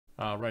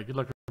All right, good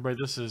luck, everybody.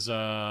 This is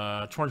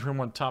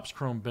 2021 Topps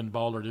Chrome Ben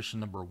Baller edition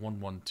number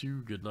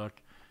 112. Good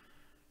luck.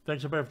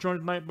 Thanks, everybody, for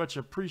joining tonight. Much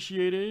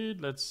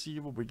appreciated. Let's see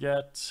what we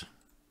got.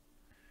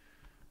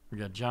 We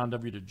got John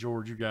W. to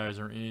George. You guys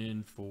are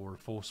in for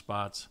full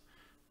spots.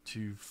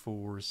 2,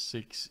 4,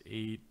 6,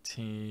 8,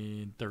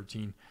 10,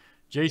 13.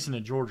 Jason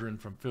and George are in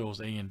from Phil's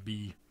A and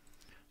B.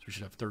 So we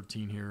should have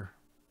 13 here.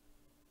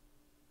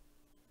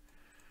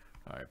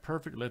 All right,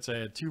 perfect. Let's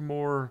add 2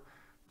 more.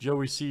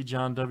 Joey C,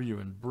 John W,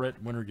 and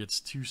Brett. Winner gets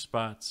 2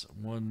 spots.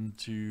 1,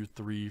 2,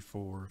 3,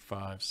 4,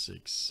 5,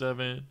 6,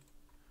 7.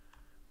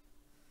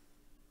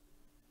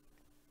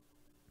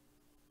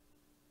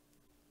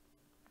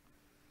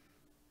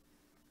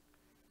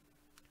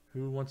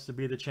 Who wants to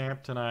be the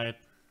champ tonight?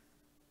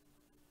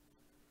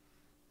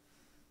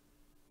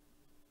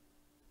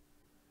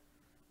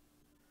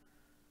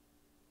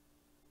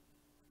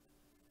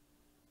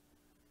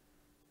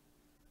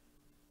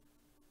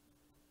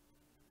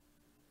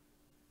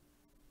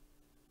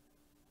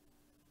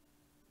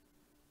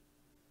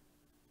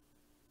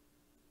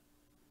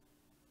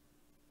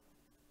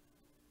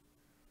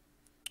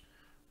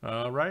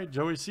 All right,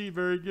 Joey C,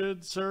 very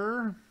good,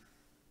 sir.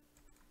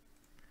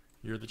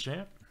 You're the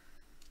champ.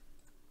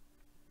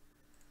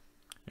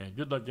 And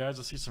good luck, guys.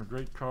 I see some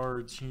great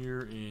cards here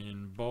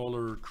in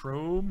Baller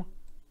Chrome.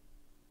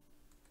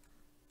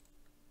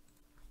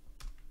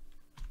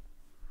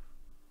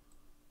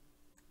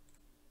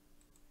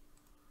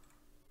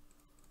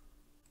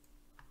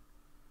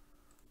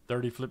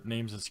 $30 flip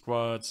names and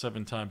squads,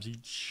 7 times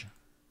each.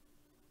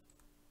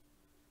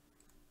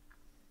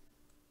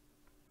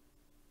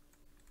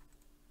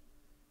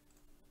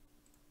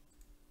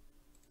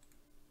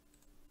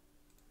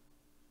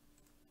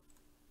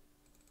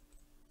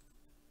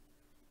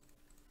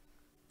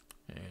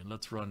 And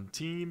let's run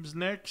teams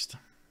next.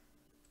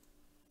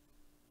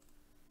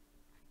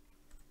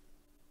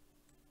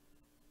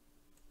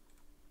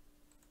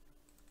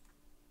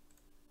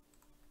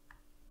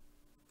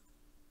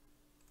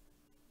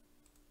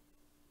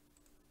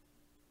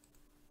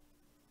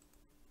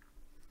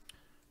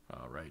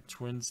 All right,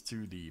 Twins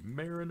to the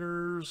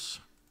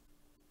Mariners.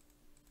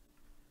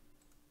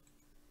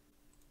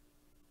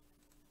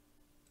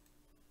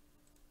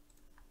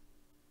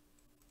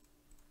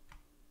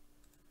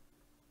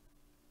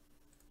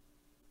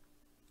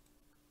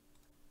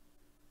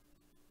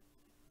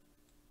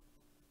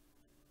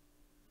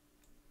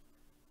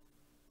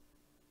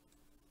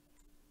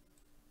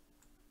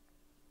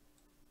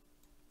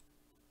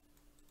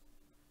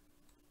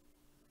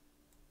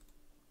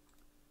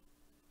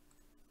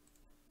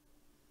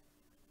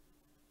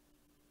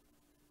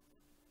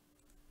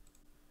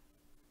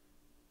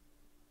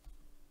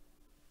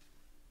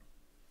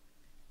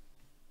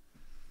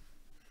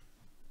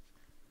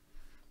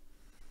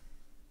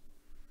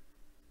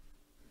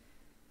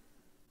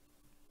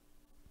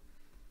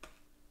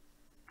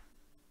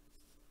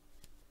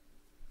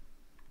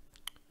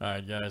 All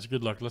right, guys,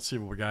 good luck. Let's see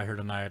what we got here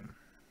tonight.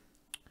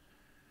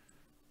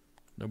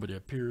 Nobody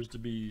appears to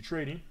be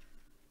trading.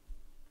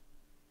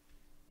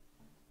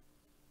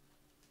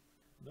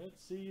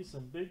 Let's see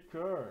some big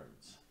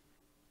cards.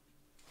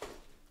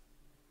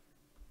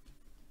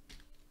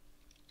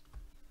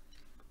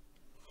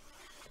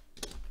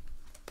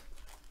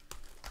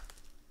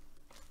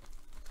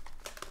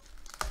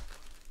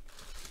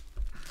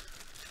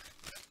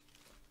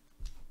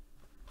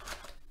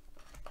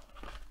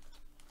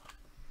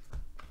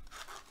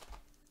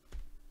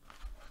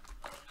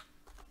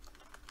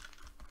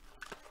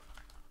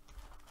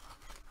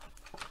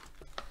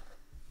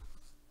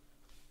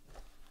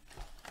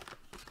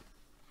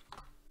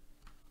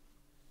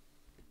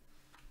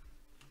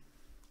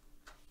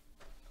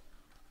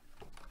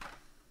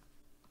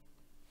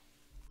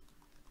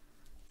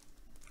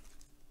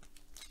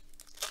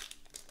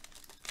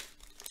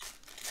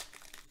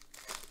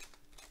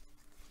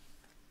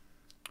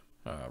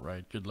 All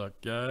right, good luck,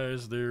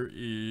 guys. There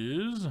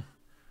is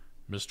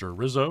Mr.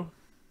 Rizzo.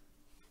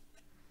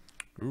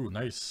 Ooh,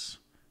 nice.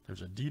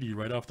 There's a Didi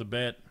right off the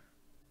bat.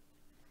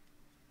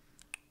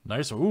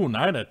 Nice. Ooh, 9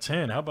 out of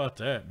 10. How about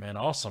that, man?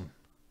 Awesome.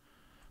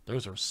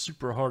 Those are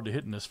super hard to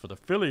hit in this for the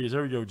Phillies.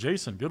 There we go,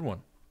 Jason. Good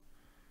one.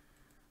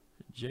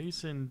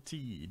 Jason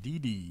T.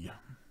 Didi.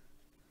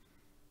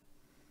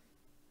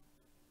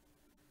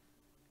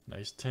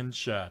 Nice 10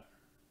 shot.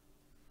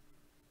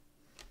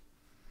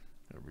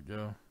 There we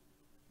go.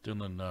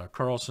 Dylan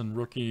Carlson,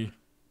 rookie.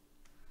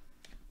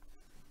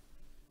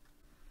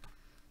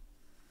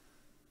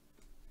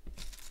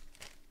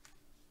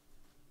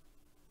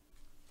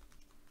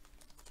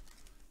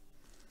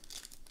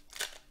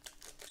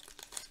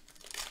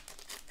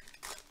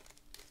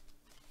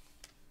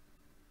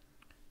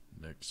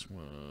 Next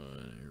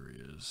one, there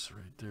he is,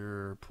 right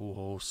there.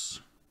 Pujols.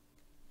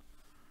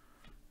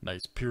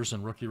 Nice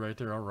Pearson rookie right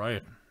there. All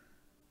right.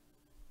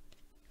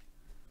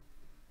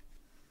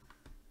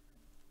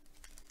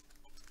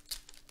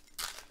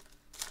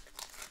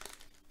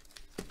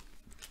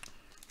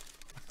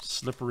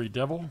 Slippery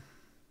Devil.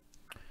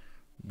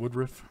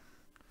 Woodruff.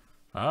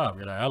 Ah, we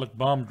got an Alec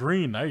Baum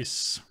green.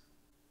 Nice.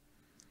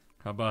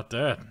 How about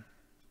that?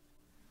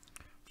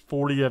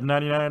 40 of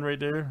 99 right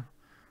there.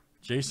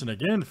 Jason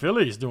again.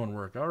 Philly's doing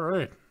work. All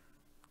right.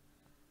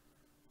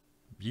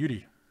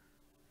 Beauty.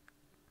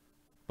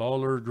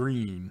 Baller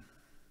green.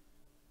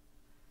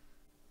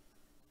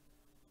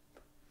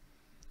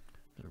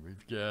 There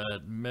we've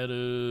got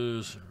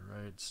Meadows.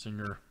 All right,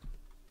 Singer.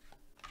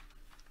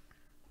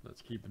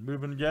 Let's keep it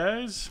moving,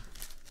 guys.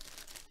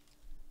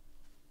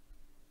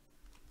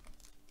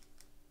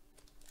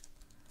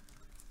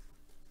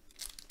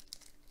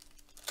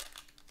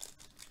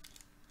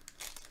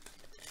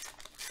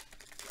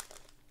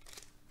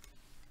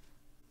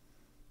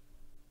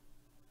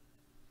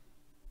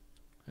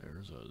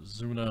 There's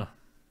a Zuna.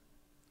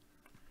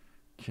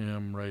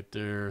 Kim right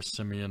there.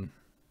 Simeon.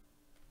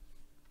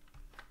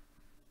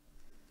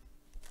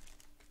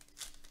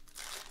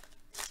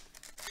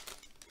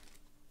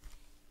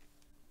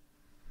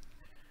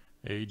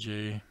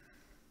 AJ.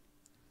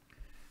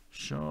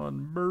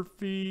 Sean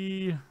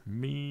Murphy.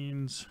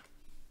 Means.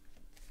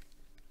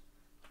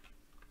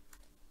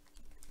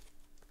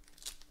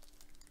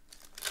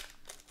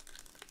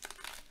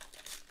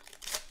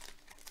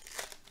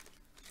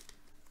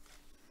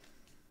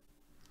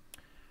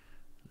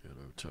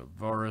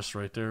 Tavares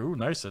right there. Ooh,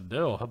 nice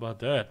Adele. How about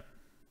that?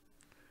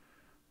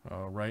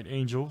 All right,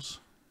 Angels.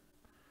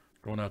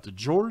 Going out to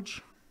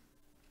George.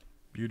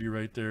 Beauty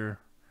right there.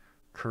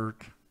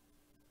 Kirk.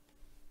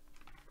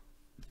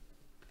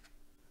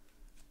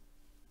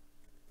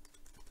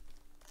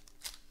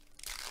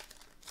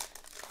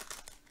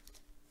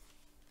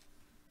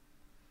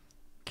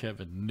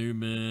 Kevin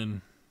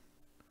Newman.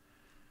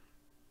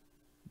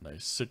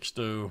 Nice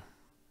Sixto.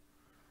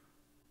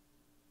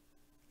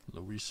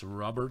 Luis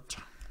Robert.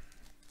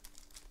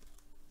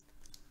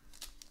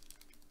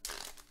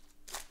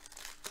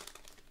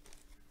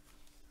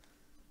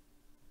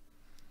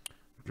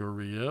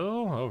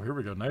 Gurriel. Oh, here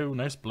we go.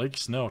 Nice Blake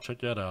Snell.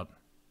 Check that out.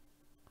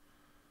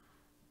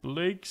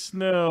 Blake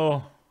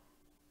Snell.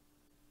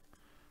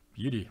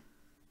 Beauty.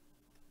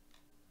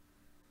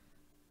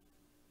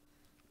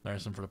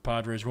 Nice one for the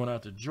Padres. Going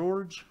out to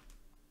George.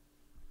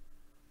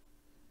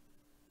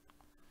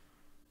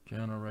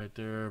 Piano right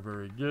there.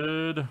 Very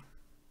good.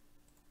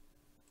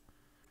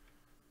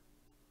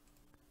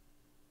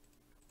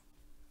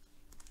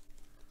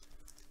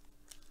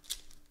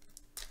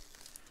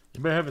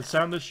 Anybody having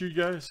sound issue,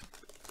 guys?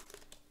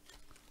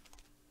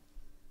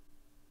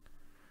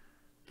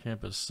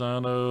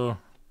 Campusano.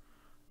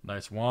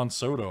 Nice Juan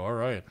Soto. All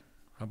right.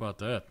 How about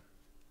that?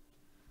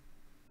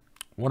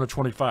 1 of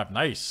 25.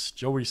 Nice.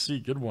 Joey C.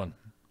 Good one.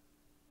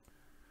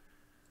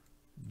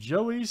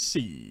 Joey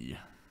C.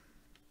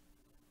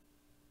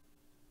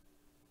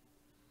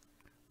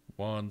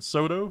 Juan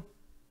Soto.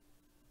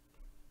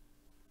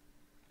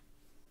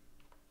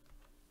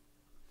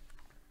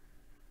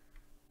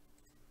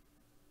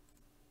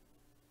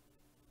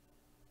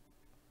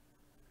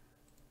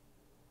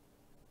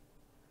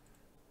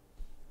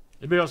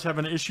 Anybody else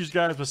having issues,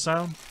 guys, with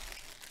sound?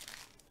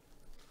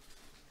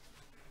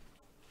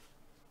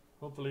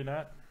 Hopefully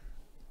not.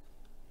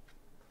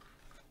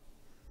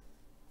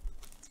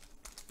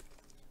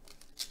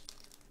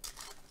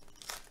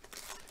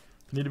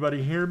 Can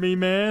anybody hear me,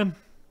 man?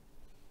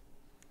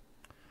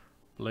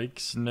 Blake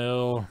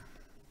Snell.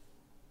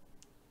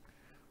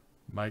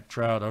 Mike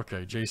Trout.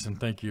 Okay, Jason,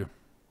 thank you.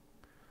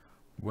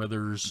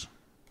 Weathers.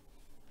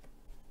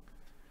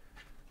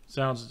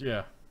 Sounds,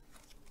 yeah.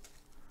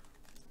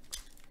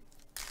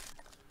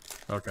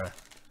 Okay.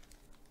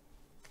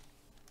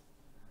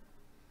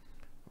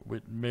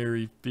 Whit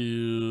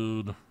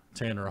Merrifield,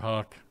 Tanner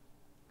Hawk.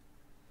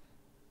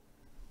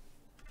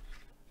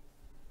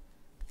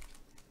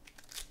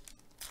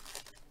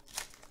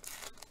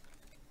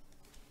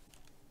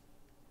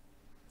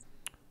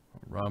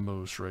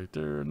 Ramos right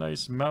there.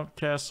 Nice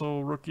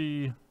Mountcastle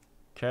rookie.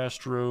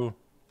 Castro.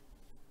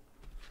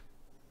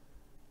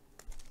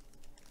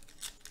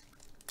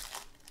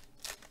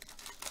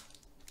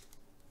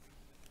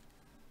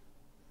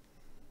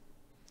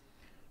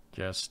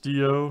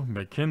 Castillo,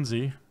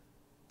 McKenzie.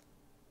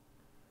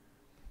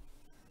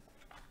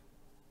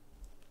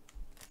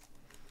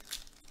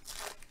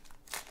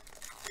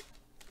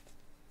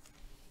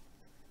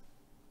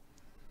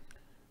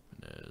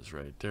 Is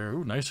right there.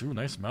 Ooh, nice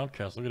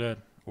Mountcastle. Look at that.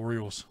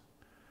 Orioles.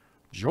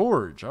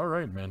 George. All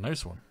right, man.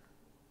 Nice one.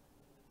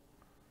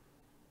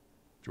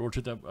 George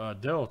hit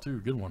that Dell, too.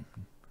 Good one.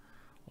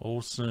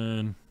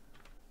 Olsen.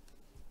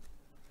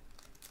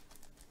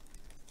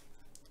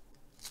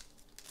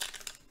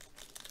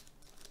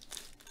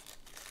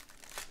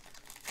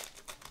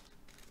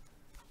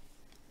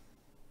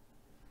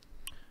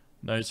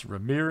 Nice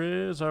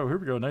Ramirez. Oh, here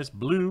we go. Nice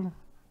blue.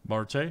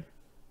 Marte.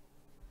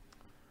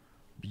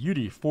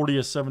 Beauty. 40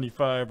 of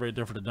 75 right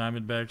there for the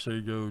Diamondbacks. There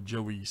you go,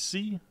 Joey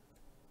C.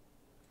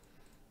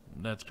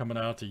 And that's coming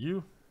out to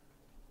you.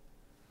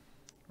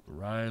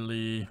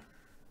 Riley.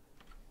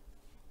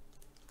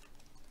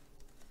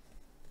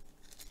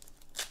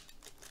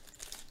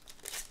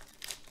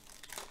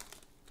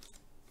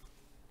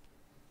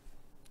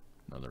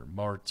 Another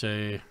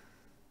Marte.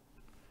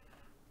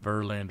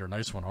 Verlander,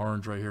 nice one.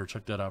 Orange right here.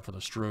 Check that out for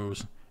the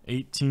Stros.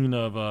 18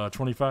 of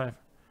 25.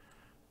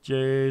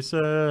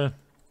 Jason.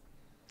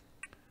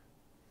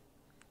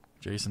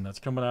 Jason, that's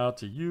coming out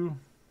to you.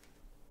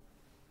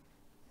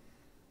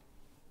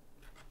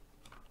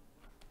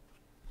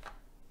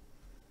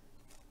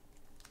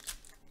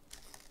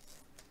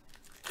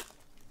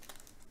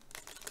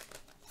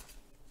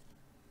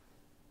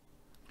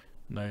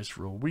 Nice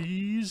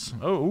Ruiz.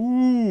 Oh,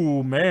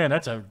 ooh, man,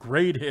 that's a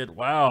great hit.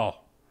 Wow.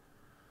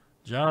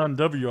 John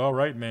W. All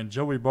right, man.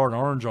 Joey Bart,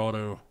 orange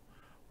auto.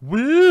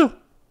 Woo!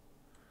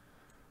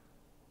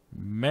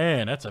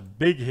 Man, that's a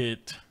big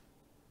hit.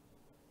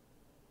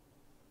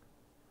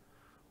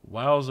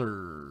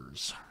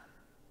 Wowzers.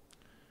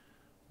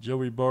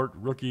 Joey Bart,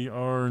 rookie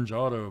orange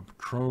auto.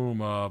 Chrome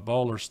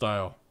baller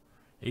style.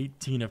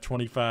 18 of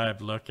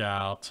 25. Look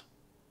out.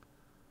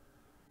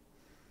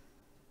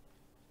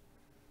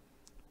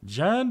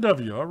 John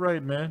W. All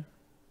right, man.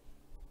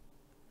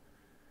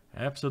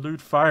 Absolute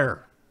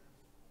fire.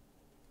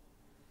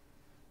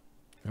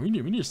 And we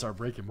need to start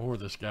breaking more of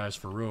this, guys,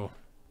 for real.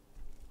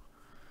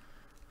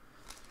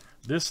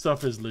 This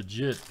stuff is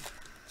legit.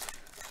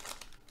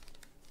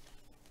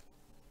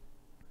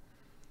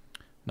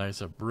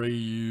 Nice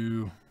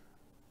Abreu.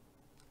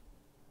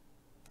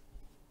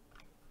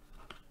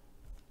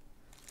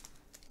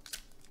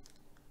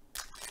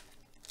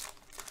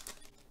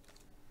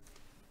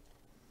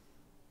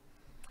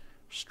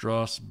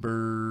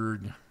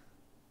 Strasburg.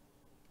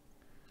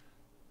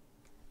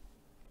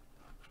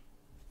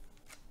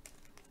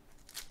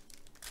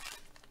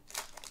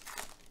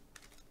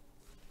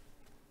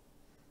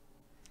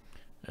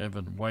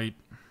 Evan White.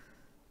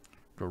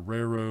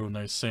 Guerrero.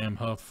 Nice Sam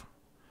Huff.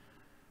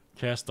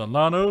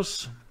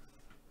 Castellanos.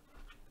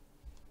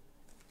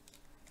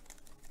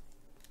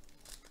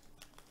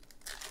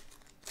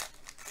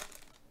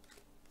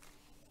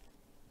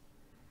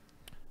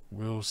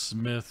 Will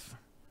Smith.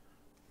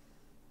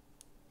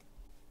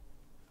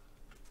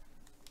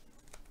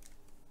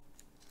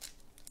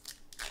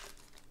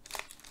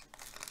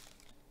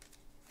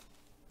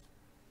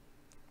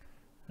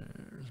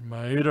 There's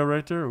Maeda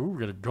right there. Ooh, we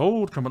got a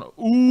gold coming up.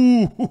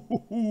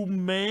 Ooh,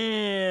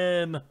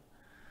 man.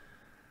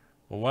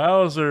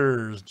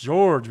 Wowzers.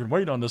 George, been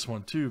waiting on this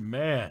one too.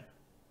 Man,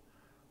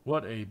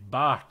 what a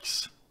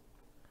box.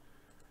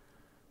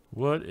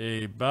 What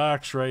a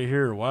box right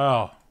here.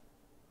 Wow.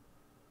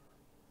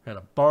 Got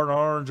a Bart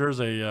Orange. There's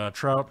a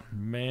Trout.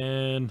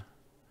 Man.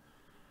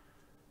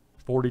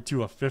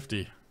 42 of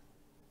 50.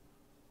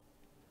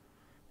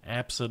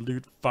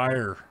 Absolute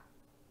fire.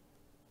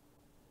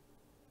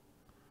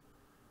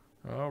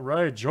 All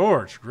right,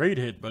 George. Great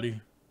hit,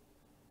 buddy.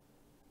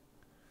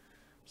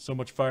 So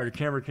much fire. The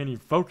camera can't even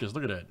focus.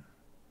 Look at that.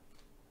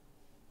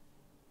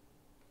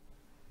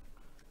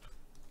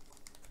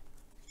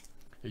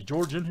 Hey,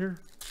 George in here?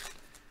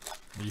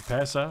 Did he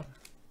pass out?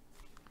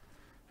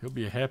 He'll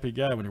be a happy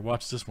guy when he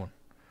watches this one.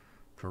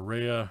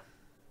 Correa.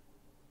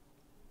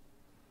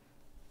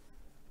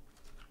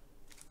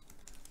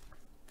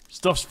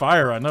 Stuff's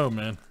fire, I know,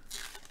 man.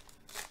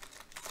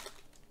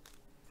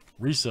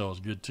 Resale is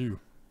good, too.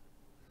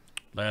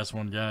 Last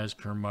one, guys.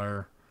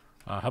 Kiermaier.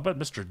 How about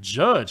Mr.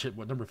 Judge? Hit,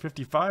 what, number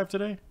 55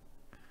 today?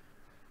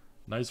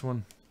 Nice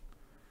one.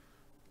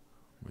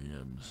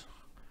 Williams.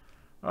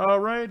 All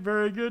right,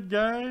 very good,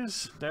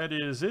 guys. That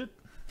is it.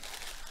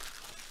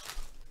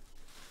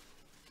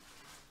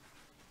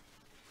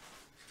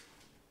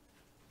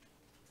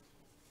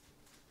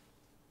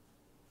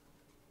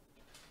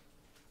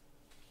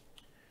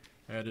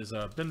 That is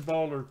Ben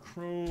Baller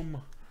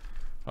Chrome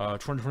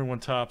 2021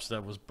 Tops.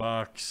 That was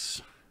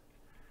box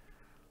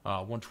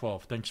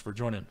 112. Thanks for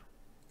joining.